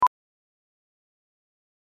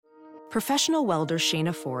Professional welder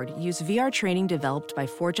Shayna Ford used VR training developed by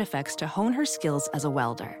ForgeFX to hone her skills as a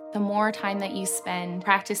welder. The more time that you spend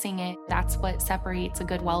practicing it, that's what separates a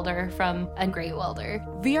good welder from a great welder.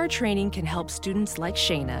 VR training can help students like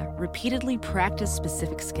Shayna repeatedly practice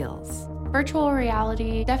specific skills. Virtual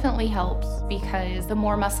reality definitely helps because the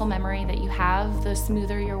more muscle memory that you have, the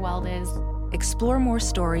smoother your weld is. Explore more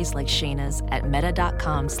stories like Shayna's at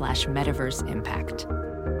meta.com/metaverseimpact.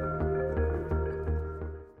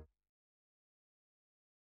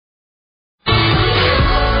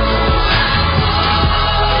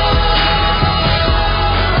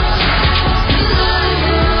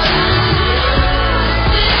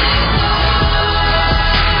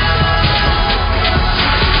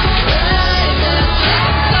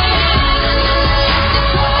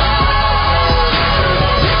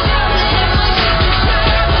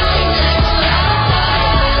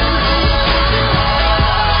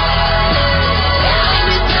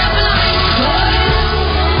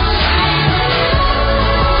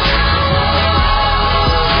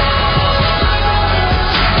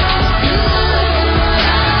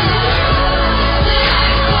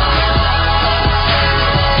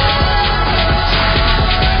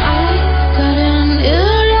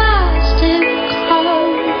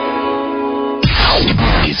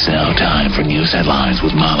 Headlines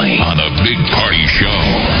with Molly on the Big Party Show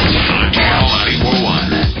on Channel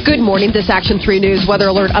 94.1. Good morning. This Action 3 News weather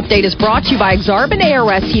alert update is brought to you by Exarban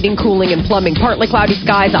ARS Heating, Cooling, and Plumbing. Partly cloudy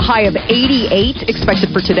skies, a high of 88 expected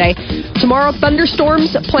for today. Tomorrow,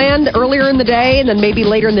 thunderstorms planned earlier in the day and then maybe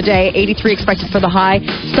later in the day. 83 expected for the high.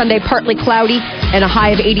 Sunday, partly cloudy and a high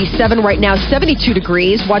of 87. Right now, 72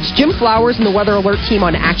 degrees. Watch Jim Flowers and the weather alert team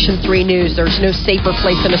on Action 3 News. There's no safer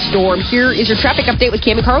place than a storm. Here is your traffic update with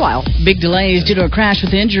Cammie Carlisle. Big delays due to a crash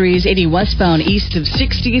with injuries. 80 westbound east of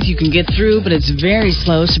 60th. You can get through, but it's very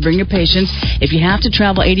slow, so bring your patience. If you have to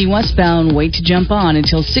travel 80 westbound, wait to jump on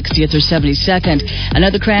until 60th or 72nd.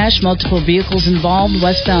 Another crash, multiple vehicles involved.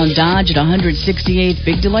 Westbound Dodge at 168th.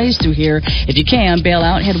 Big delays through here. If you can, bail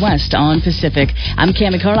out, head west on Pacific. I'm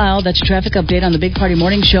Cammie Carlisle. That's your traffic update on the Big Party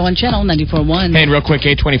Morning Show on Channel 94.1. Hey, and real quick,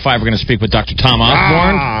 8:25, we're going to speak with Dr. Tom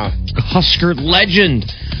Osborne, Husker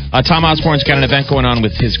legend. Tom Osborne's got an event going on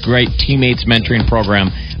with his great Teammates Mentoring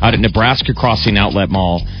Program out at Nebraska Crossing Outlet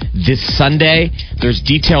Mall this Sunday. There's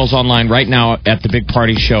details online right now at the Big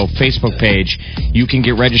Party Show Facebook page. You can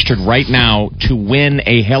get registered right now to win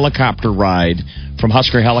a helicopter ride from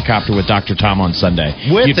Husker Helicopter with Dr. Tom on Sunday.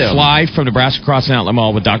 You fly from Nebraska Crossing Outlet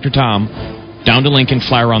Mall with Dr. Tom down to Lincoln,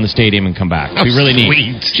 fly around the stadium, and come back. It'd be really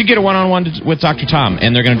neat. You get a one-on-one with Dr. Tom,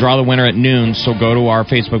 and they're going to draw the winner at noon, so go to our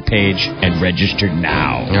Facebook page and register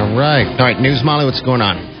now. All right, News Molly, what's going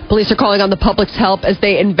on? Police are calling on the public's help as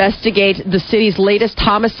they investigate the city's latest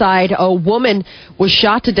homicide. A woman was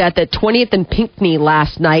shot to death at 20th and Pinckney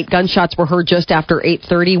last night. Gunshots were heard just after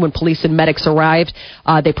 8:30 when police and medics arrived.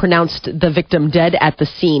 They pronounced the victim dead at the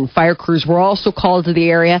scene. Fire crews were also called to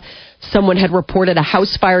the area. Someone had reported a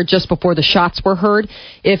house fire just before the shots were heard.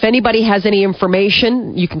 If anybody has any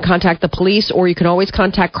information, you can contact the police or you can always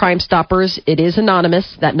contact Crime Stoppers. It is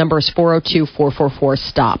anonymous. That number is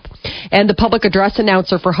 402-444-STOP. And the public address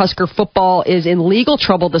announcer for Husker football is in legal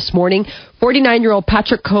trouble this morning. 49-year-old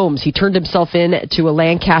Patrick Combs, he turned himself in to a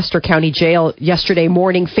Lancaster County jail yesterday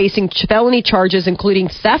morning, facing felony charges including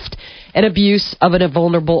theft and abuse of a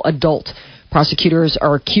vulnerable adult. Prosecutors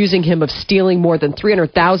are accusing him of stealing more than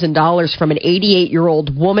 $300,000 from an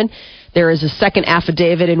 88-year-old woman. There is a second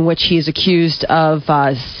affidavit in which he is accused of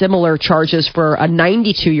similar charges for a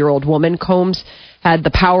 92-year-old woman. Combs had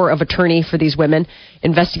the power of attorney for these women.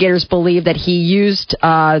 Investigators believe that he used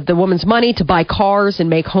the woman's money to buy cars and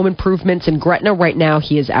make home improvements in Gretna. Right now,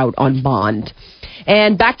 he is out on bond.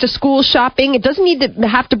 And back to school shopping. It doesn't need to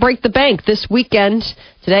have to break the bank this weekend,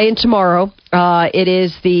 today and tomorrow. It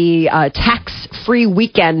is the tax-free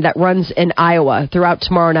weekend that runs in Iowa throughout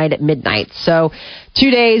tomorrow night at midnight. So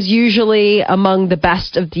 2 days usually among the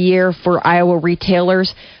best of the year for Iowa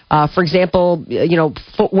retailers. For example,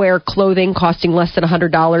 footwear, clothing costing less than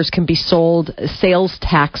 $100 can be sold sales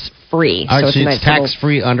tax free. All right, so it's tax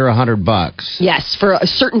free under $100. Yes, for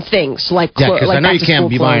certain things like because like I know you can't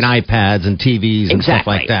be buying clothes. iPads and TVs and stuff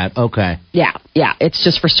like that. Okay. Yeah, it's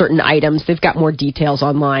just for certain items. They've got more details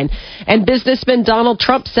online. And businessman Donald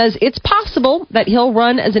Trump says it's possible that he'll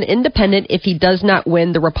run as an independent if he does not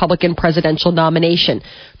win the Republican presidential nomination.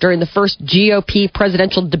 During the first GOP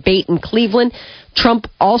presidential debate in Cleveland, Trump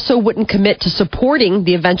also wouldn't commit to supporting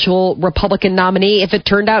the eventual Republican nominee if it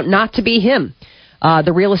turned out not to be him.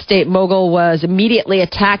 The real estate mogul was immediately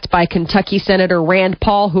attacked by Kentucky Senator Rand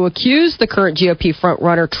Paul, who accused the current GOP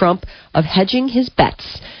frontrunner Trump of hedging his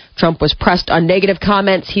bets. Trump was pressed on negative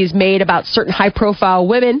comments he's made about certain high-profile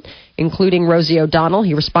women, including Rosie O'Donnell.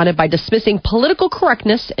 He responded by dismissing political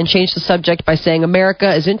correctness and changed the subject by saying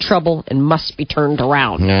America is in trouble and must be turned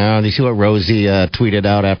around. Now, do you see what Rosie tweeted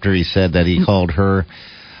out after he said that he called her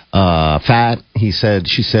fat? She said,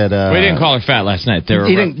 we didn't call her fat last night.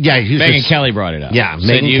 Megyn Kelly brought it up. Yeah,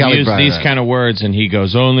 Megyn Kelly used these kind of words, and he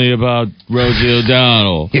goes, only about Rosie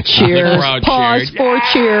O'Donnell. Cheers. Pause for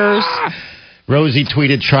cheers. Rosie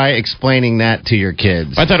tweeted, try explaining that to your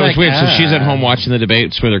kids. I thought it was weird. So she's at home watching the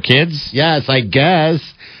debates with her kids? Yes, I guess.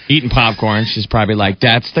 Eating popcorn. She's probably like,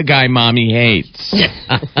 that's the guy Mommy hates.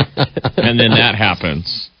 And then that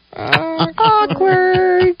happens.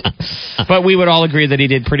 Awkward. But we would all agree that he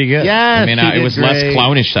did pretty good. Yes, it was less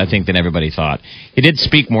clownish, I think, than everybody thought. He did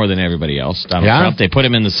speak more than everybody else. Donald Trump. They put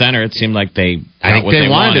him in the center. It seemed like they got what they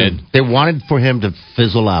wanted. They wanted for him to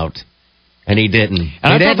fizzle out. And he didn't.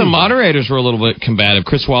 And I thought the moderators were a little bit combative.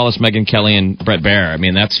 Chris Wallace, Megyn Kelly, and Brett Baier. I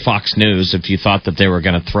mean, that's Fox News. If you thought that they were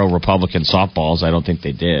going to throw Republican softballs, I don't think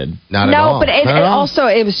they did. Not at all. No, but it also,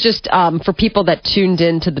 it was just for people that tuned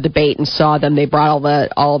into the debate and saw them, they brought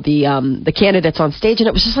all the candidates on stage, and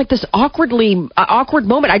it was just like this awkward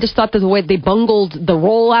moment. I just thought that the way they bungled the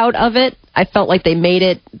rollout of it, I felt like they made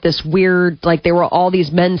it this weird, like they were all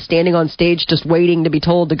these men standing on stage just waiting to be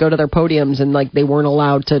told to go to their podiums, and like they weren't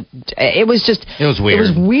allowed to. It was weird. It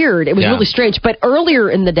was weird. It was really strange. But earlier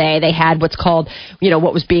in the day, they had what's called,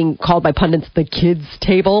 what was being called by pundits the kids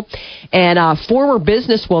table, and former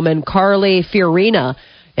businesswoman Carly Fiorina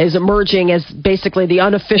is emerging as basically the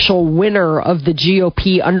unofficial winner of the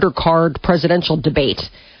GOP undercard presidential debate.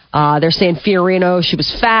 They're saying Fiorina, she was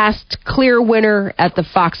fast, clear winner at the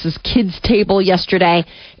Fox's kids table yesterday.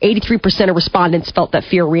 83% of respondents felt that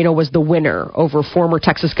Fiorina was the winner over former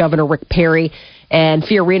Texas Governor Rick Perry. And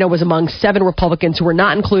Fiorina was among 7 Republicans who were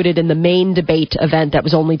not included in the main debate event. That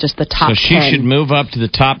was only just the top 10. So she should move up to the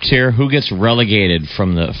top tier. Who gets relegated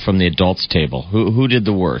from the adults table? Who did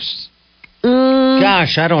the worst?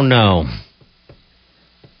 Gosh, I don't know.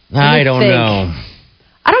 I don't know.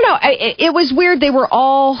 It was weird. They were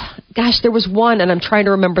all, there was one, and I'm trying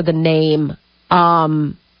to remember the name. I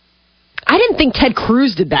didn't think Ted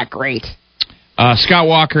Cruz did that great. Scott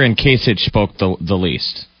Walker and Kasich spoke the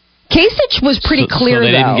least. Kasich was pretty clear, so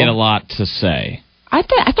they though. didn't get a lot to say. I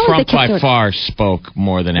thought Trump by far spoke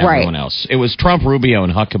more than everyone else. It was Trump, Rubio,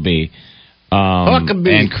 and Huckabee.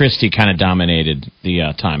 And Christie kind of dominated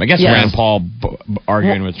the time. I guess Rand Paul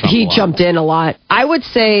arguing with Trump. He jumped in a lot. I would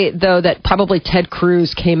say, though, that probably Ted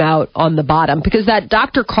Cruz came out on the bottom because that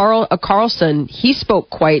Dr. Carlson, he spoke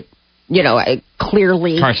quite,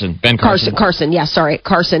 clearly. Ben Carson.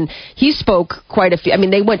 Carson. He spoke quite a few. I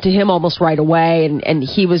mean, they went to him almost right away, and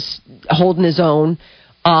he was holding his own.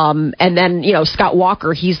 And then, Scott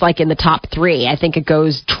Walker, he's like in the top 3. I think it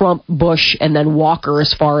goes Trump, Bush, and then Walker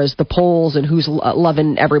as far as the polls and who's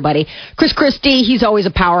loving everybody. Chris Christie, he's always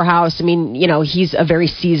a powerhouse. I mean, he's a very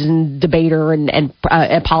seasoned debater and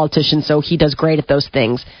a politician, so he does great at those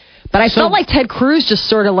things. But I felt like Ted Cruz just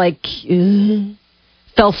sort of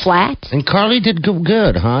fell flat. And Carly did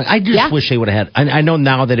good, huh? I just wish they would have had. I know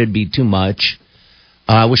now that it'd be too much.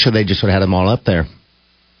 I wish they just would have had them all up there.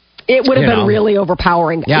 It would have been really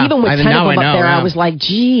overpowering. Yeah, even with 10 of them up there, I was like,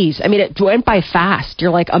 geez. I mean, it went by fast.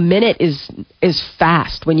 You're like, a minute is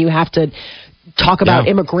fast when you have to talk about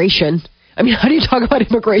immigration. I mean, how do you talk about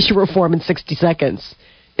immigration reform in 60 seconds?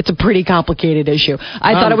 It's a pretty complicated issue.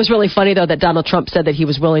 I thought it was really funny, though, that Donald Trump said that he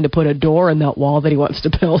was willing to put a door in that wall that he wants to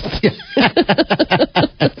build.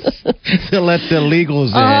 To let the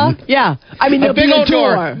illegals in. Yeah. I mean, there'll be a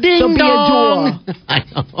door. There'll be a door. I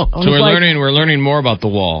know. So we're learning more about the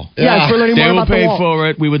wall. Yes, we're learning more about the wall. They will pay for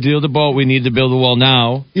it. We would deal the boat. We need to build the wall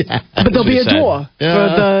now. Yeah. But there'll be a door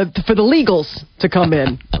for the legals to come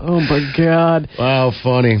in. Oh, my God. Wow,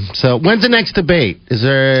 funny. So when's the next debate? Is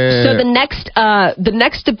there... So the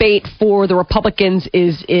next debate for the Republicans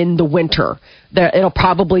is in the winter. It'll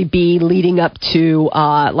probably be leading up to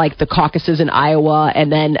the caucuses in Iowa,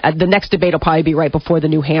 and then the next debate will probably be right before the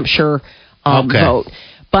New Hampshire vote.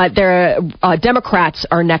 But Democrats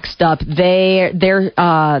are next up. They're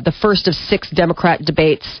the first of 6 Democrat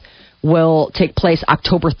debates will take place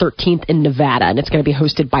October 13th in Nevada, and it's going to be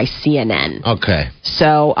hosted by CNN. Okay.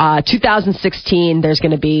 So 2016, there's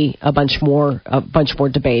going to be a bunch more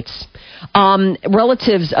debates.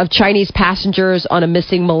 Relatives of Chinese passengers on a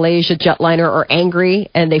missing Malaysia jetliner are angry,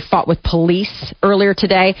 and they fought with police earlier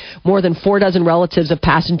today. More than 4 dozen relatives of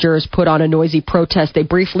passengers put on a noisy protest. They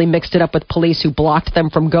briefly mixed it up with police who blocked them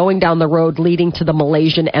from going down the road leading to the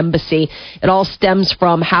Malaysian embassy. It all stems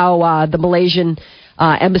from how the Malaysian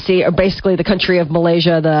embassy, or basically the country of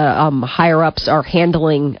Malaysia, the higher-ups are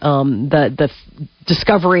handling the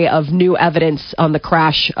discovery of new evidence on the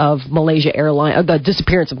crash of Malaysia Airlines, the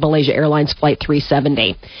disappearance of Malaysia Airlines Flight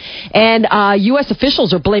 370. And U.S.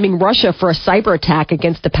 officials are blaming Russia for a cyber attack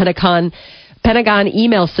against the Pentagon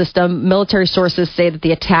email system. Military sources say that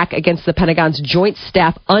the attack against the Pentagon's Joint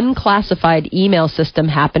Staff unclassified email system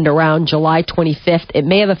happened around July 25th. It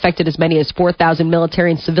may have affected as many as 4,000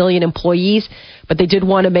 military and civilian employees, but they did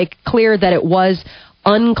want to make clear that it was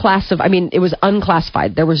unclassified. I mean, it was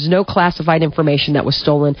unclassified. There was no classified information that was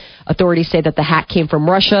stolen. Authorities say that the hack came from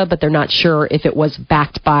Russia, but they're not sure if it was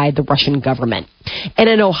backed by the Russian government. And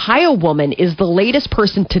an Ohio woman is the latest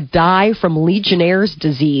person to die from Legionnaire's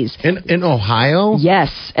disease. In Ohio?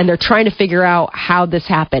 Yes, and they're trying to figure out how this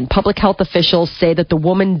happened. Public health officials say that the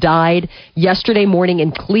woman died yesterday morning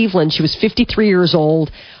in Cleveland. She was 53 years old.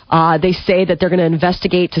 They say that they're going to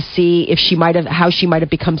investigate to see if how she might have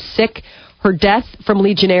become sick. Her death from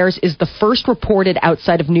Legionnaire's is the first reported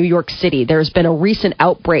outside of New York City. There's been a recent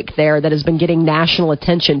outbreak there that has been getting national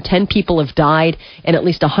attention. 10 people have died, and at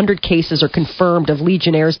least 100 cases are confirmed of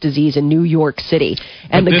Legionnaire's disease in New York City.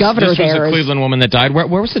 And the governor there is... This was a Cleveland woman that died. Where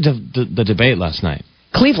was the debate last night?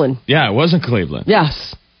 Cleveland. Yeah, it was in Cleveland.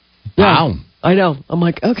 Yes. Wow. Yeah, I know. I'm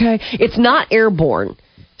like, okay. It's not airborne,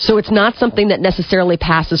 so it's not something that necessarily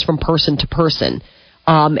passes from person to person.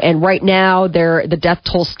 And right now, the death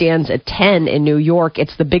toll stands at 10 in New York.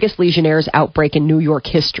 It's the biggest Legionnaire's outbreak in New York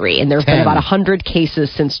history. And there have been about 100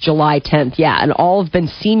 cases since July 10th. Yeah, and all have been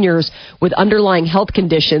seniors with underlying health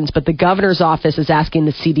conditions. But the governor's office is asking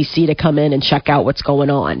the CDC to come in and check out what's going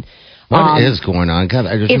on. What is going on? God,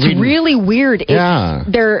 it's really weird. Yeah.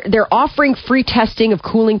 They're offering free testing of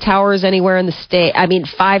cooling towers anywhere in the state. I mean,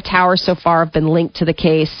 5 towers so far have been linked to the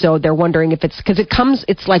case, so they're wondering if it's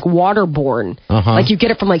like waterborne. Like you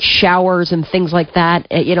get it from like showers and things like that.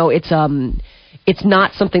 It's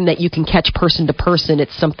not something that you can catch person to person.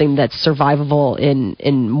 It's something that's survivable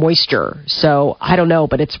in moisture. So I don't know,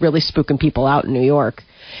 but it's really spooking people out in New York.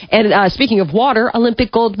 And speaking of water, Olympic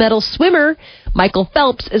gold medal swimmer Michael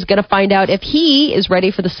Phelps is going to find out if he is ready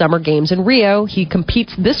for the Summer Games in Rio. He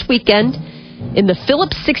competes this weekend in the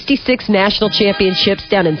Phillips 66 National Championships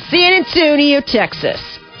down in San Antonio, Texas.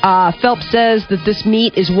 Phelps says that this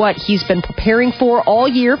meet is what he's been preparing for all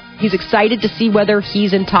year. He's excited to see whether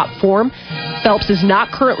he's in top form. Phelps is not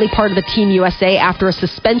currently part of the Team USA after a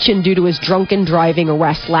suspension due to his drunken driving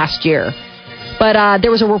arrest last year. But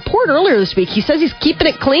there was a report earlier this week. He says he's keeping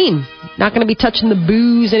it clean. Not going to be touching the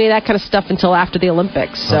booze, any of that kind of stuff until after the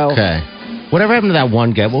Olympics. So. Okay. Whatever happened to that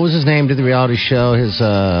one guy? What was his name? Did the reality show? His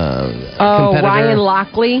competitor? Ryan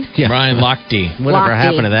Lockley. Yeah. Ryan Lochte. Whatever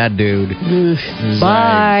happened to that dude?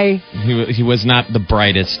 Bye. He was not the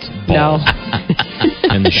brightest ball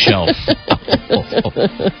in the shelf.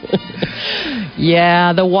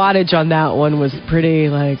 Yeah, the wattage on that one was pretty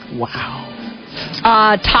wow.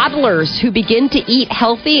 Toddlers who begin to eat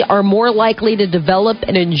healthy are more likely to develop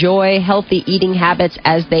and enjoy healthy eating habits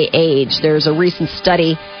as they age. There's a recent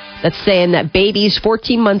study that's saying that babies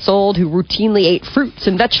 14 months old who routinely ate fruits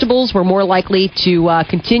and vegetables were more likely to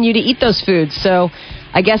continue to eat those foods. So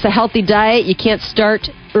I guess a healthy diet, you can't start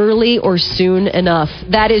early or soon enough.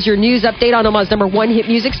 That is your news update on Omaha's #1 hit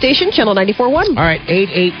music station, Channel 94.1. All right,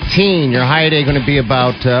 8:18. Your high today going to be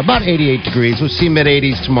about 88 degrees. We'll see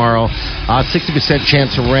mid-80s tomorrow. 60%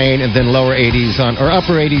 chance of rain, and then lower 80s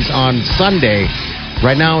upper 80s on Sunday.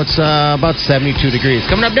 Right now, it's about 72 degrees.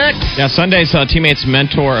 Coming up next. Yeah, Sunday's Teammates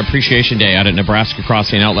Mentor Appreciation Day out at Nebraska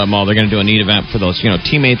Crossing Outlet Mall. They're going to do a neat event for those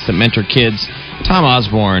teammates that mentor kids. Tom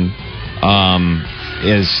Osborne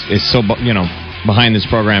is so behind this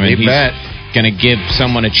program, and he's going to give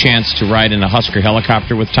someone a chance to ride in a Husker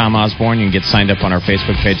helicopter with Tom Osborne. You can get signed up on our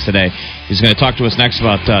Facebook page today. He's going to talk to us next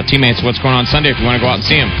about teammates, what's going on Sunday if you want to go out and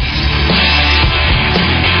see him.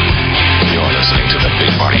 You're listening to The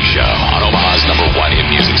Big Party Show on Omaha's #1 hit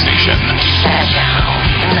music station. Channel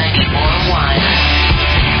 94.1.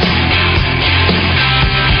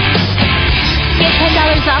 Get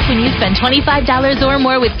 $10 off when you spend $25 or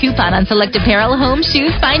more with coupon on select apparel, home,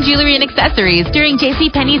 shoes, fine jewelry, and accessories during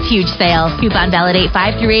JCPenney's huge sale. Coupon valid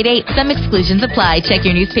 8/5 through 8/8. Some exclusions apply. Check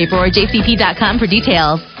your newspaper or jcp.com for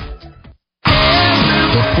details.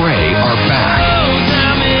 The Fray are back.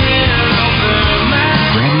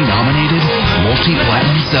 Grammy-nominated,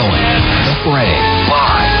 multi-platinum selling The Fray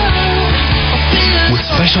live with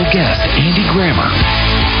special guest Andy Grammer,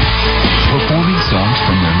 performing songs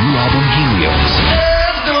from their new album Helios.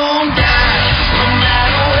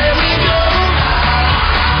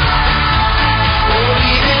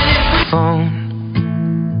 Phone,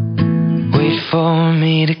 wait for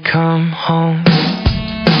me to come home.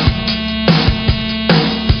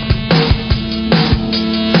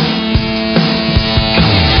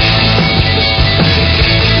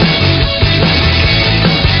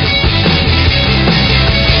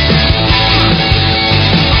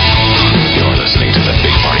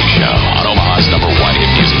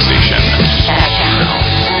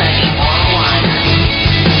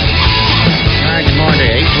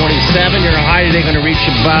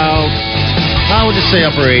 about, I would just say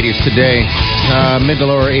upper 80s today. Mid to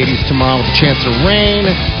lower 80s tomorrow with a chance of rain.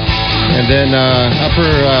 And then upper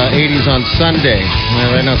 80s on Sunday.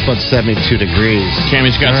 Right now it's about 72 degrees.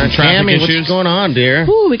 Cammy's got some traffic Cammy, issues. what's going on, dear?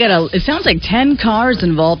 Ooh, it sounds like 10 cars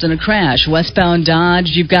involved in a crash. Westbound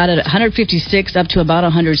Dodge, you've got it at 156 up to about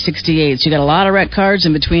 168. So you got a lot of wrecked cars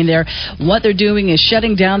in between there. What they're doing is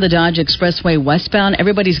shutting down the Dodge Expressway westbound.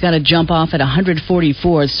 Everybody's got to jump off at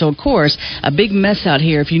 144th. So, of course, a big mess out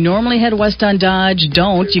here. If you normally head west on Dodge,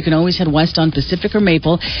 don't. You can always head west on Pacific or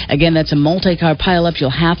Maple. Again, that's a multi-car pileup. You'll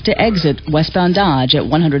have to exit westbound Dodge at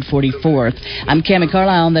 144th. I'm Cammy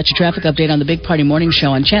Carlisle, and that's your traffic update on the Big Party Morning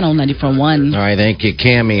Show on Channel 94.1. All right, thank you,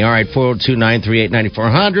 Cammy. All right,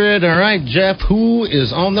 402-938-9400. All right, Jeff, who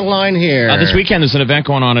is on the line here? This weekend there's an event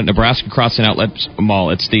going on at Nebraska Crossing Outlet Mall.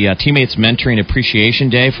 It's the Teammates Mentoring Appreciation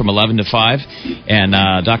Day from 11 to 5. And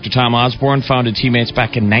Dr. Tom Osborne founded Teammates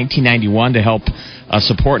back in 1991 to help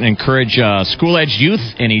support and encourage school-age youth,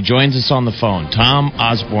 and he joins us on the phone. Tom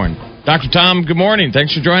Osborne. Dr. Tom, good morning.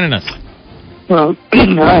 Thanks for joining us. Well,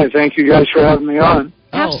 hi. Thank you guys for having me on.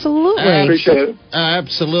 Absolutely. I appreciate it.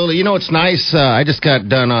 Absolutely. You know, it's nice. I just got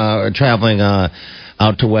done traveling out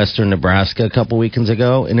to western Nebraska a couple weekends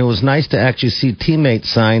ago, and it was nice to actually see teammate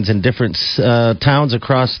signs in different towns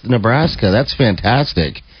across Nebraska. That's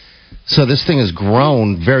fantastic. So this thing has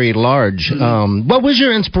grown very large. What was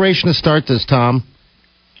your inspiration to start this, Tom?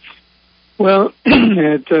 Well,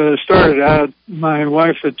 it started out, my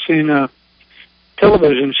wife had seen a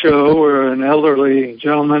television show where an elderly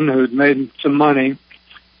gentleman who'd made some money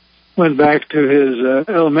went back to his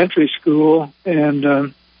elementary school and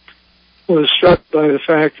was struck by the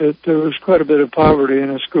fact that there was quite a bit of poverty in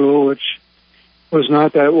his school, which was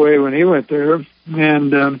not that way when he went there.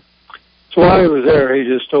 And so while he was there, he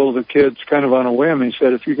just told the kids kind of on a whim, he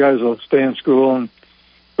said, if you guys will stay in school and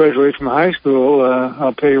graduate from high school,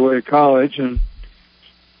 I'll pay your way to college. And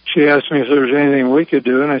she asked me if there was anything we could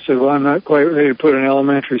do, and I said, well, I'm not quite ready to put an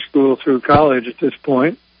elementary school through college at this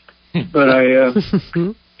point. But I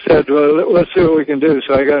said, well, let's see what we can do.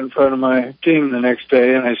 So I got in front of my team the next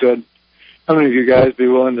day, and I said, how many of you guys be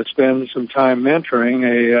willing to spend some time mentoring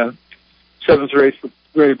a 7th or 8th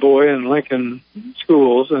grade boy in Lincoln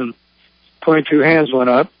schools? And 22 hands went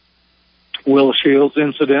up. Will Shields,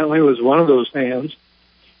 incidentally, was one of those hands.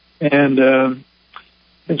 And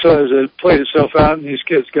so as it played itself out and these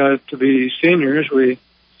kids got to be seniors, we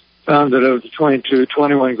found that of the 22,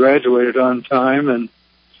 21 graduated on time and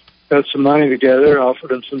got some money together,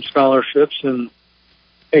 offered them some scholarships, and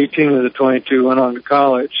 18 of the 22 went on to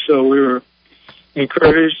college. So we were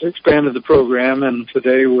encouraged, expanded the program, and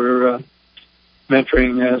today we're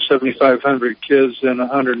mentoring 7,500 kids in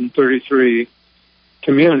 133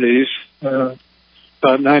 communities. About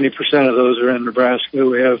 90% of those are in Nebraska.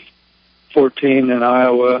 We have 14 in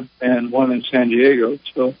Iowa and 1 in San Diego.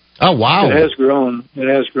 So, oh wow, it has grown. It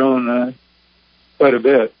has grown quite a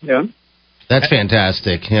bit. Yeah, that's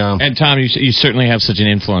fantastic. Yeah, and Tom, you certainly have such an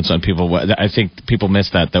influence on people. I think people miss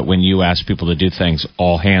that when you ask people to do things,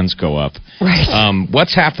 all hands go up. Right.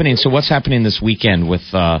 What's happening? So, what's happening this weekend with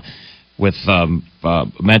Mentor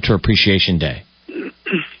Appreciation Day?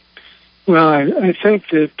 Well, I think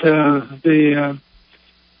that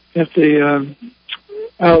at the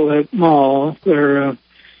outlet mall, they're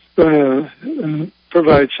going to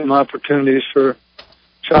provide some opportunities for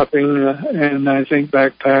shopping and I think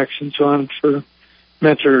backpacks and so on for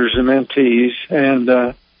mentors and mentees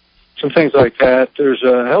and some things like that. There's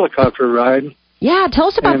a helicopter ride. Yeah, tell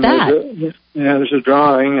us about that. There's a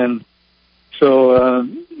drawing, and so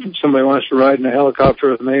somebody wants to ride in a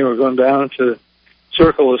helicopter with me. We're going down to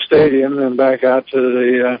circle the stadium and back out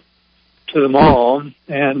to the mall,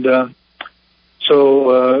 and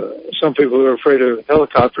so some people who are afraid of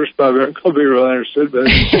helicopters probably aren't going to be real interested, but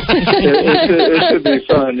it should be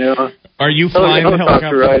fun, you know. Are you flying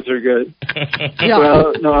helicopter rides are good. Yeah.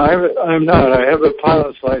 Well, no, I'm not. I have a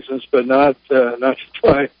pilot's license, but not to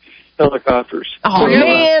fly helicopters. Oh,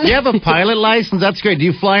 man. You have a pilot license? That's great. Do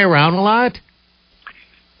you fly around a lot?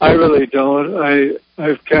 I really don't.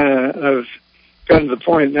 I've gotten to the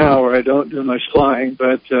point now where I don't do much flying,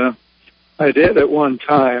 but I did at one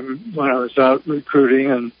time when I was out recruiting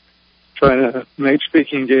and trying to make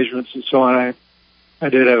speaking engagements and so on. I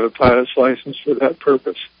did have a pilot's license for that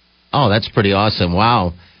purpose. Oh, that's pretty awesome.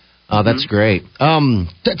 Wow. That's great. Tom,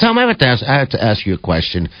 I have to ask you a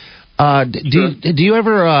question. Do you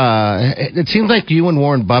ever, it seems like you and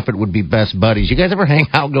Warren Buffett would be best buddies. You guys ever hang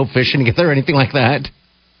out, go fishing together, or anything like that?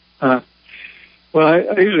 Well,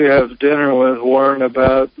 I usually have dinner with Warren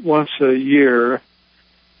about once a year,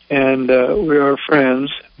 and we are friends,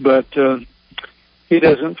 but he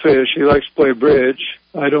doesn't fish. He likes to play bridge,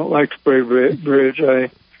 I don't like to play bridge. I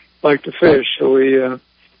like to fish, so we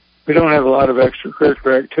don't have a lot of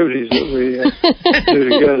extracurricular activities that we do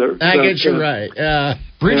together. I get you right.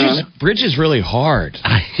 Bridge is really hard.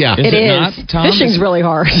 Yeah, is it not, Tom? Fishing's really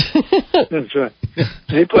hard. That's right.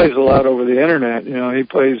 He plays a lot over the internet. He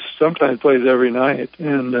sometimes plays every night,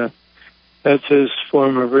 and that's his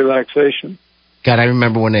form of relaxation. God, I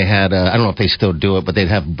remember when they had, I don't know if they still do it, but they'd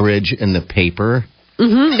have bridge in the paper.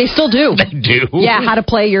 Mm-hmm, they still do. They do? Yeah, how to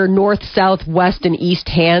play your north, south, west, and east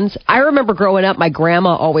hands. I remember growing up, my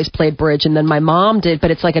grandma always played bridge, and then my mom did, but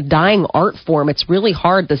it's like a dying art form. It's really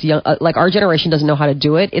hard. This young, like our generation doesn't know how to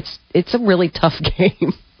do it. It's a really tough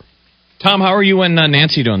game. Tom, how are you and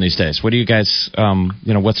Nancy doing these days? What do you guys,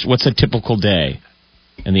 what's a typical day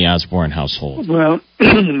in the Osborne household? Well,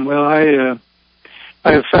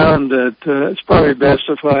 I have found that it's probably best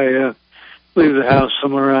if I leave the house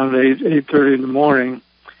somewhere around 8:30 in the morning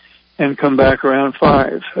and come back around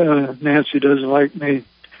 5. Nancy doesn't like me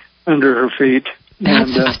under her feet.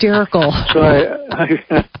 That's hysterical. So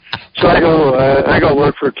I go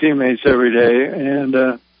work for Teammates every day,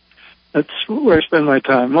 and that's where I spend my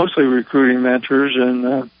time, mostly recruiting mentors,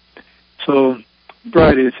 and so a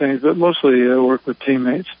variety of things, but mostly work with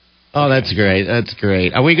Teammates. Oh, that's great. That's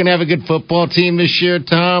great. Are we going to have a good football team this year,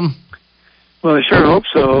 Tom? Well, I sure hope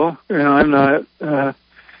so. I'm not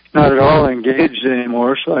at all engaged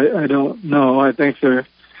anymore, so I don't know. I think there are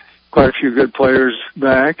quite a few good players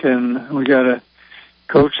back, and we got a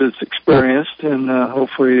coach that's experienced, and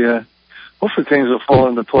hopefully things will fall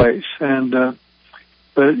into place. And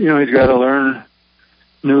but he's got to learn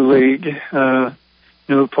new league,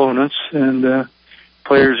 new opponents, and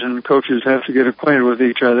players and coaches have to get acquainted with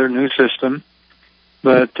each other. New system,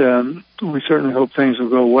 but we certainly hope things will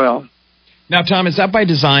go well. Now, Tom, is that by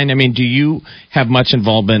design? I mean, do you have much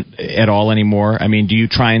involvement at all anymore? I mean, do you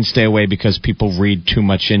try and stay away because people read too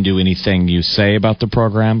much into anything you say about the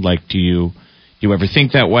program? Like, do you ever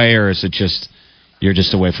think that way, or is it just you're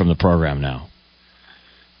just away from the program now?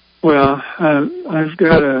 Well, I've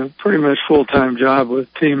got a pretty much full-time job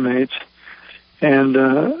with Teammates, and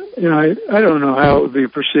I don't know how it would be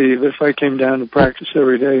perceived if I came down to practice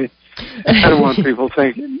every day. I don't want people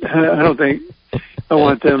thinking. I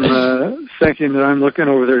want them thinking that I'm looking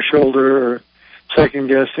over their shoulder or second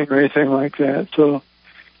guessing or anything like that. So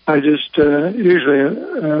I just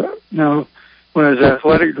usually now when I was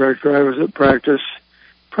athletic director, I was at practice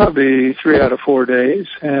probably 3 out of 4 days,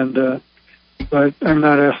 and but I'm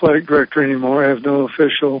not athletic director anymore. I have no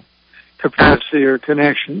official capacity or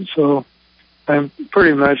connection, so I'm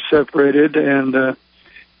pretty much separated. And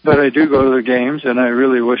but I do go to the games, and I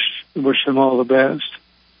really wish them all the best.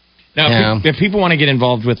 Now, if people want to get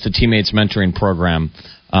involved with the Teammates Mentoring Program,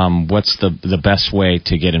 what's the best way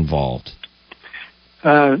to get involved?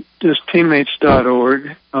 Just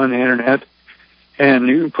teammates.org on the internet, and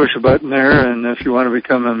you can push a button there, and if you want to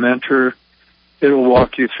become a mentor, it will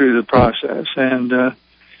walk you through the process. And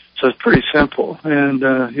so it's pretty simple,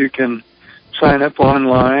 and you can sign up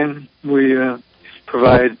online. We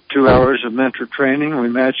provide 2 hours of mentor training. We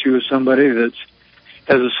match you with somebody that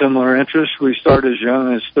has a similar interest. We start as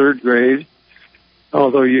young as 3rd grade,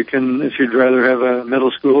 although you can, if you'd rather have a middle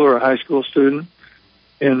school or a high school student.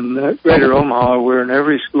 In Greater Omaha, we're in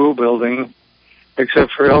every school building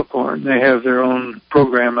except for Elkhorn. They have their own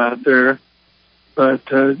program out there, but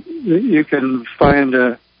you can find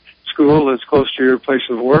a school that's close to your place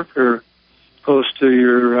of work or close to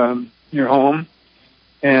your home,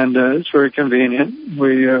 and it's very convenient.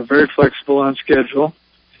 We are very flexible on schedule.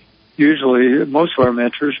 Usually, most of our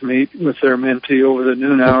mentors meet with their mentee over the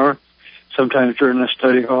noon hour, sometimes during a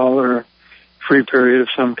study hall or a free period of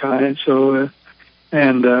some kind. So,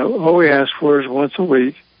 all we ask for is once a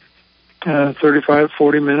week, 35,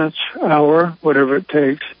 40 minutes, hour, whatever it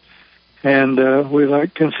takes. And we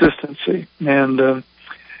like consistency. And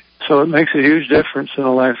so it makes a huge difference in the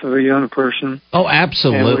life of a young person. Oh,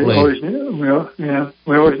 absolutely. And we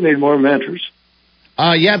always need more mentors.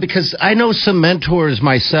 Yeah, because I know some mentors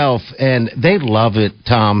myself, and they love it,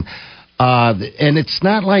 Tom. And it's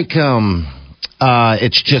not like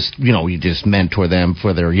it's just you just mentor them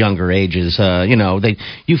for their younger ages.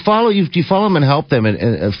 You follow them and help them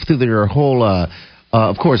through their whole,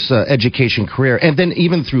 of course, education career, and then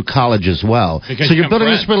even through college as well. Because so you're building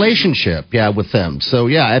this relationship, with them. So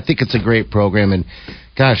I think it's a great program, and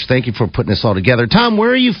gosh, thank you for putting this all together. Tom, where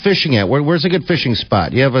are you fishing at? Where's a good fishing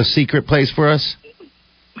spot? You have a secret place for us?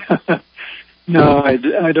 No, I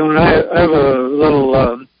don't. I have a little,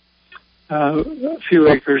 a few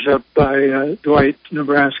acres up by Dwight,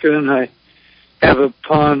 Nebraska, and I have a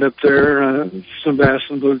pond up there, some bass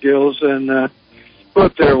and bluegills, and go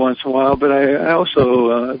up there once in a while. But I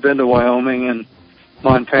also been to Wyoming and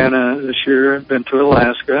Montana this year. I've been to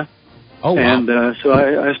Alaska. Oh, wow. And so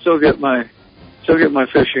I still get my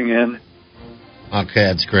fishing in. Okay,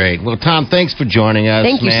 that's great. Well, Tom, thanks for joining us.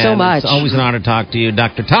 Thank you so much. It's always an honor to talk to you.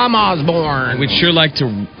 Dr. Tom Osborne. We'd sure like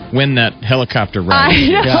to win that helicopter ride.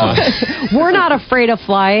 I know. We're not afraid of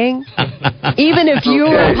flying, even if you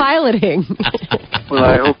are piloting. Well,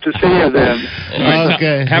 I hope to see you then.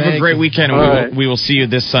 Okay. Have a great weekend. And we will see you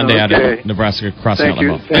this Sunday out at Nebraska Crossing Thank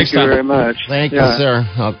you. Outlet Mall. Thank you very much. Thank you, sir.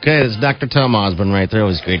 Okay, it's Dr. Tom Osborne right there.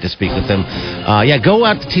 Always great to speak with him. Go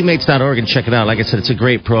out to teammates.org and check it out. Like I said, it's a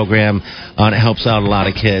great program. It helps out a lot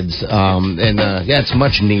of kids. It's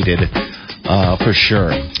much needed. For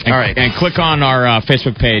sure. All right. And click on our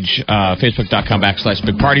Facebook page,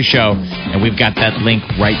 facebook.com/Big Party Show, and we've got that link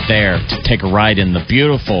right there to take a ride in the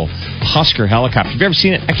beautiful Husker helicopter. Have you ever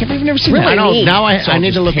seen it? I've never seen really it. I know. Now I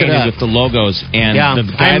need to look it up. With the logos. And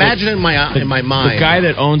the I guy imagine it in my mind. The guy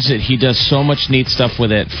that owns it, he does so much neat stuff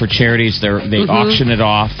with it for charities. They auction it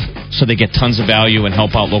off so they get tons of value and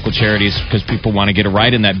help out local charities because people want to get a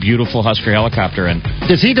ride in that beautiful Husker helicopter. And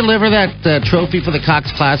does he deliver that trophy for the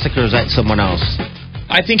Cox Classic, or is that someone else?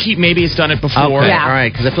 I think he maybe has done it before. Okay, all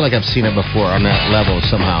right, because I feel like I've seen it before on that level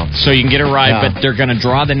somehow. So you can get a ride, but they're going to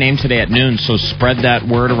draw the name today at noon, so spread that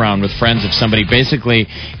word around with friends. If somebody, basically,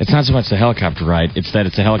 it's not so much the helicopter ride, it's that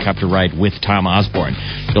it's a helicopter ride with Tom Osborne.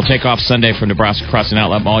 You'll take off Sunday from Nebraska Crossing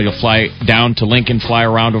Outlet Mall. You'll fly down to Lincoln, fly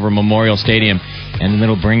around over Memorial Stadium, and then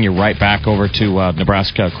it'll bring you right back over to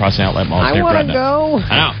Nebraska Crossing Outlet Mall. I want to go.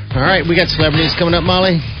 I know. All right, we got celebrities coming up,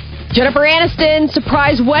 Molly. Jennifer Aniston,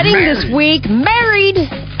 surprise wedding this week, married.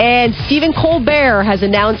 And Stephen Colbert has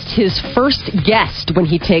announced his first guest when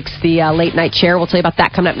he takes the late night chair. We'll tell you about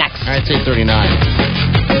that coming up next. All right, it's 8:39.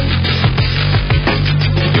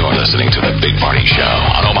 You're listening to The Big Party Show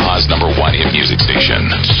on Omaha's #1 hit music station.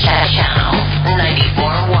 Channel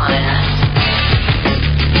 94.1.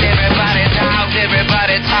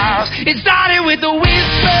 Everybody talks. It started with a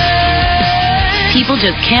whisper. People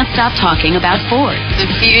just can't stop talking about Ford. The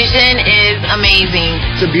Fusion is amazing.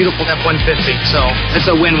 It's a beautiful F-150, so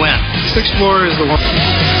it's a win-win. This Explorer is the one.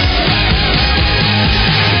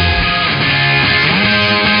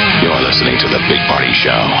 You're listening to The Big Party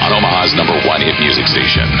Show on Omaha's #1 hit music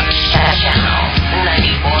station. Channel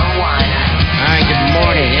 94.1. All right, good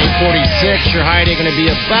morning. 8:46. Your high day going to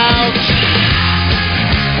be about...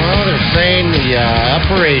 Well, they're saying the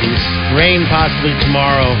upper 80s. Rain possibly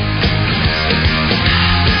tomorrow.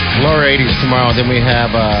 Lower 80s tomorrow. Then we have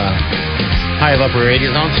high of upper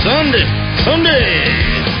 80s on Sunday.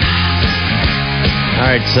 All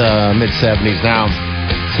right, it's mid-70s now.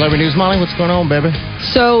 Celebrity news, Molly. What's going on, baby?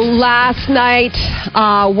 So last night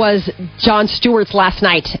was Jon Stewart's last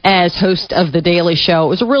night as host of The Daily Show. It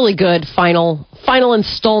was a really good final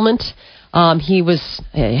installment. He was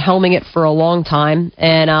helming it for a long time,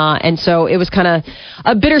 and so it was kind of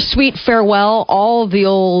a bittersweet farewell. All the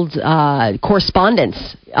old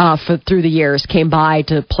correspondents through the years came by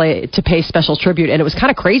to pay special tribute, and it was kind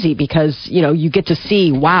of crazy because you get to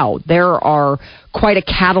see, wow, there are quite a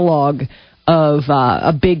catalog of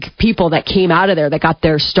big people that came out of there that got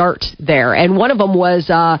their start there, and one of them was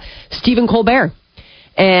Stephen Colbert.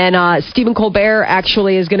 And Stephen Colbert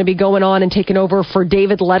actually is going to be going on and taking over for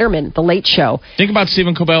David Letterman, The Late Show. Think about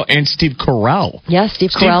Stephen Colbert and Steve Carell. Yes, Steve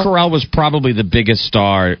Carell. Steve Carell was probably the biggest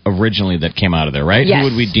star originally that came out of there, right? Yes. Who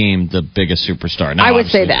would we deem the biggest superstar? Now, I would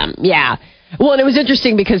say them, yeah. Well, and it was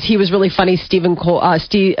interesting because he was really funny. Stephen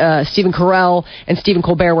Carell and Stephen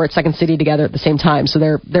Colbert were at Second City together at the same time, so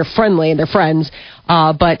they're friendly and they're friends.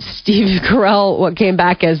 But Steve Carell came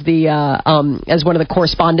back as as one of the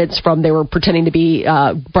correspondents from. They were pretending to be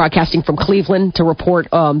broadcasting from Cleveland to report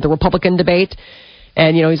the Republican debate.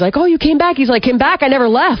 And, he's like, oh, you came back? He's like, came back, I never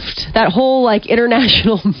left. That whole,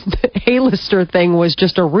 international A-lister thing was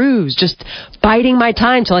just a ruse, just biding my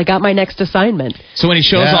time till I got my next assignment. So when he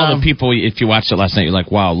shows all the people, if you watched it last night, you're like,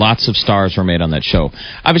 wow, lots of stars were made on that show.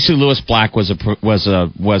 Obviously, Lewis Black was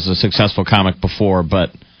a successful comic before,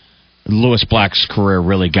 but Lewis Black's career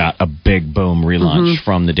really got a big boom relaunch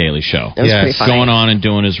from The Daily Show. It was pretty funny. Going on and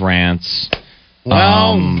doing his rants.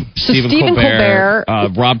 Well, so Stephen Colbert,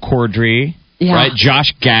 Rob Corddry. Yeah. Right,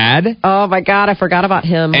 Josh Gad. Oh, my God, I forgot about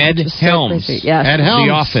him. Ed Helms. So yes. Ed Helms.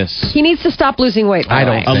 The Office. He needs to stop losing weight. I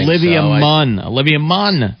don't think Olivia so. Olivia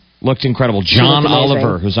Munn looked incredible. John looked amazing.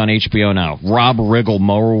 Oliver, who's on HBO now. Rob Riggle,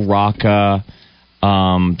 Mo Rocca.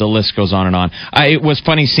 The list goes on and on. It was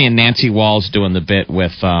funny seeing Nancy Walls doing the bit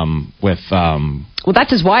with well,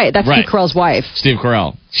 that's his wife. That's right. Steve Carell's wife. Steve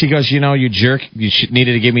Carell. She goes, you jerk. You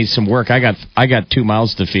needed to give me some work. I got 2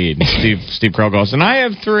 mouths to feed. Steve Carell goes, and I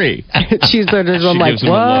have 3. She's there. I'm like,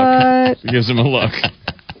 what? She gives him a look.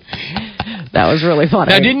 That was really funny.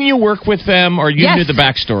 Now, didn't you work with them, or you knew the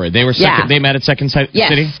backstory? They were They met at Second City?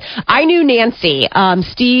 Yes. I knew Nancy.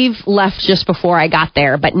 Steve left just before I got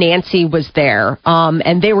there, but Nancy was there,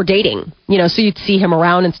 and they were dating. So you'd see him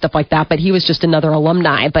around and stuff like that, but he was just another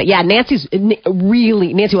alumni. But yeah, Nancy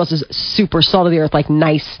Wells is super salt of the earth, like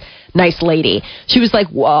nice lady. She was like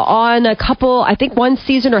on a couple, I think one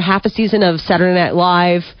season or half a season of Saturday Night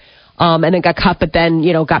Live. And then got cut, but then,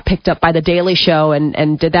 got picked up by The Daily Show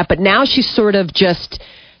and did that. But now she's sort of just,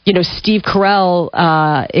 Steve Carell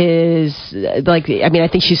is like, I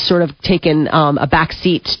think she's sort of taken a back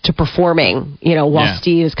seat to performing, while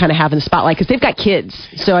Steve is kind of having the spotlight because they've got kids.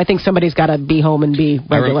 So I think somebody's got to be home and be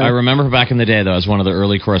regular. I remember back in the day, though, as one of the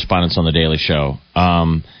early correspondents on The Daily Show.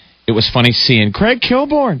 It was funny seeing Craig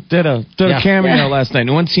Kilborn did a cameo last night.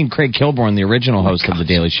 No one's seen Craig Kilborn, the original host of The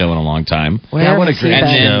Daily Show, in a long time. What a great show.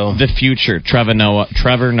 And then the future, Trevor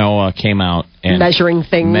Noah came out and measuring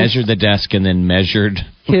things, measured the desk, and then measured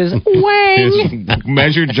his wang,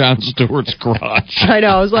 measured Jon Stewart's crotch. I know.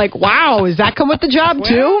 I was like, wow, does that come with the job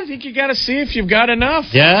too? I think you got to see if you've got enough.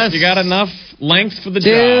 Yes, you got enough length for the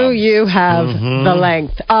job. Do you have the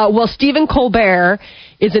length? Well, Stephen Colbert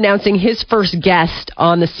is announcing his first guest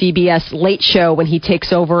on the CBS Late Show when he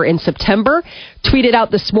takes over in September. Tweeted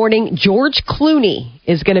out this morning, George Clooney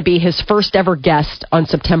is going to be his first ever guest on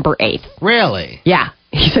September 8th. Really? Yeah.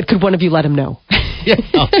 He said, could one of you let him know?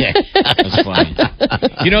 Okay. That's funny.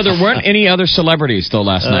 There weren't any other celebrities, though,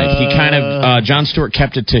 last night. He kind of, Jon Stewart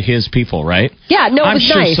kept it to his people, right? Yeah, no, it was I'm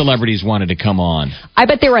sure nice. Celebrities wanted to come on. I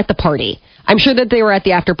bet they were at the party. I'm sure that they were at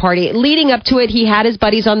the after party. Leading up to it, he had his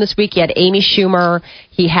buddies on this week. He had Amy Schumer,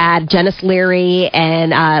 he had Dennis Leary,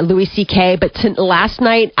 and Louis C.K. But last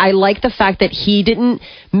night, I like the fact that he didn't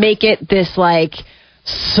make it this,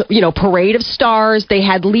 parade of stars. They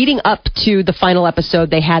had, leading up to the final episode,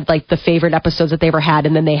 they had the favorite episodes that they ever had,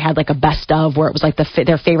 and then they had a best of where it was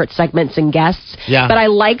their favorite segments and guests. Yeah. But I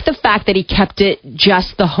like the fact that he kept it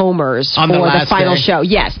just the homers on for the final day. show.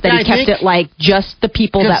 Yes, that he kept it just the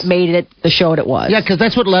people that made it the show it was. Yeah, because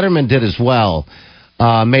that's what Letterman did as well.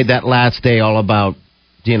 Made that last day all about.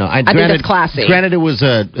 I think that's classy. Granted,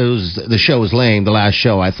 the show was lame. The last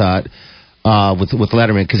show, I thought. With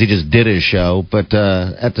Letterman, because he just did his show, but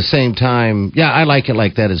at the same time, I like it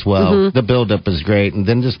like that as well. Mm-hmm. The build-up is great, and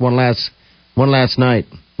then just one last night.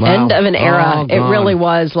 Wow. End of an era. All it gone. really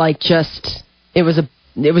was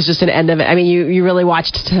it was just an end of it. I mean, you really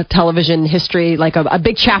watched television history, a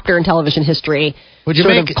big chapter in television history. Would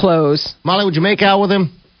you close? Molly, would you make out with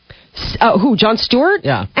him? Who, Jon Stewart?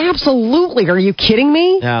 Yeah. Absolutely. Are you kidding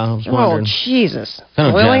me? Yeah, I was wondering. Oh, Jesus. Kind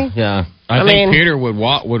of, really? Yeah. I think Peter would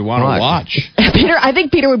want to watch. I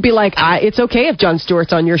think Peter would be like, it's okay if Jon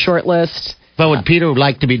Stewart's on your short list. But would Peter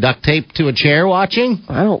like to be duct taped to a chair watching?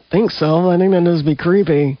 I don't think so. I think that does be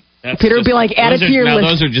creepy. Peter would be like, add it to your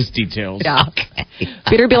list. Those are just details. Yeah. Okay.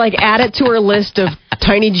 Peter would be like, add it to her list of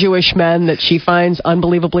tiny Jewish men that she finds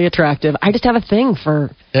unbelievably attractive. I just have a thing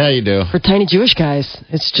for you do for tiny Jewish guys.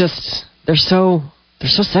 It's just they're so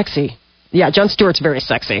sexy. Yeah, Jon Stewart's very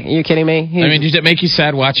sexy. Are you kidding me? Did it make you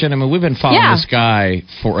sad watching? I mean, we've been following this guy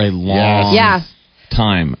for a long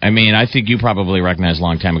time. I mean, I think you probably recognized a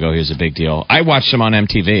long time ago he was a big deal. I watched him on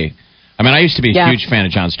MTV. I mean, I used to be a huge fan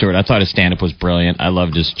of Jon Stewart. I thought his stand-up was brilliant. I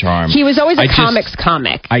loved his charm. He was always a comic.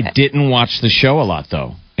 I didn't watch the show a lot,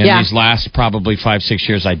 though. In these last probably 5-6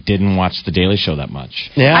 years, I didn't watch The Daily Show that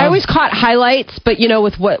much. Yeah. I always caught highlights, but,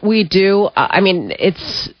 with what we do,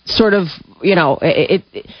 it's sort of,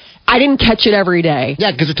 I didn't catch it every day.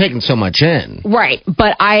 Yeah, because they're taking so much in. Right.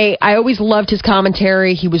 But I always loved his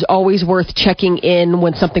commentary. He was always worth checking in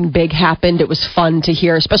when something big happened. It was fun to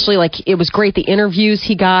hear, especially it was great, the interviews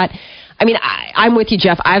he got. I mean, I'm with you,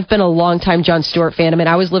 Jeff. I've been a long-time Jon Stewart fan. I mean,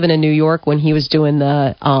 I was living in New York when he was doing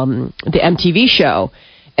the MTV show.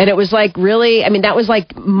 And it was really, that was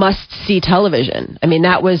must-see television. I mean,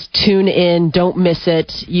 that was tune in, don't miss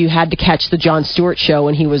it. You had to catch the Jon Stewart show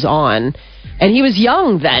when he was on. And he was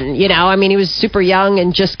young then, he was super young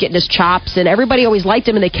and just getting his chops. And everybody always liked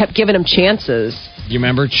him and they kept giving him chances. You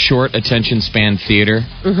remember short attention span theater?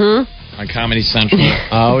 Mm-hmm. On Comedy Central?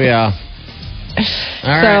 Oh, yeah.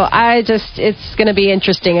 It's going to be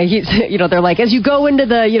interesting. They're like, as you go into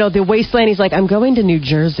the wasteland, he's like, I'm going to New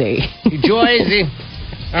Jersey. New Jersey.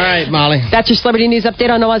 All right, Molly. That's your celebrity news update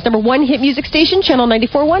on Omaha's number one hit music station, Channel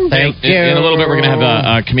 94.1. Thank you. In a little bit, we're going to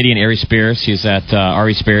have comedian Ari Spears. He's at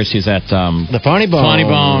Ari Spears. He's at the Funny Bone. Funny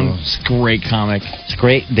Bone. It's a great comic. It's a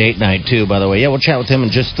great date night too, by the way. Yeah, we'll chat with him in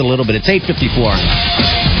just a little bit. It's 8:54.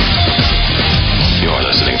 You're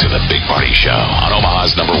listening to The Big Party Show on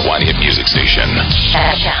Omaha's number one hit music station.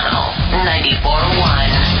 Channel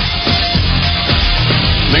 94.1.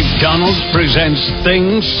 McDonald's presents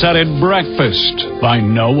things said at breakfast by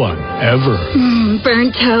no one ever.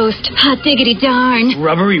 Burnt toast. Hot diggity darn.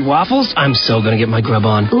 Rubbery waffles? I'm so gonna get my grub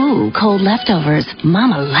on. Ooh, cold leftovers.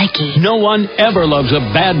 Mama likey. No one ever loves a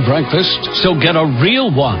bad breakfast, so get a real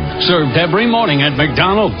one. Served every morning at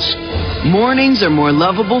McDonald's. Mornings are more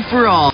lovable for all.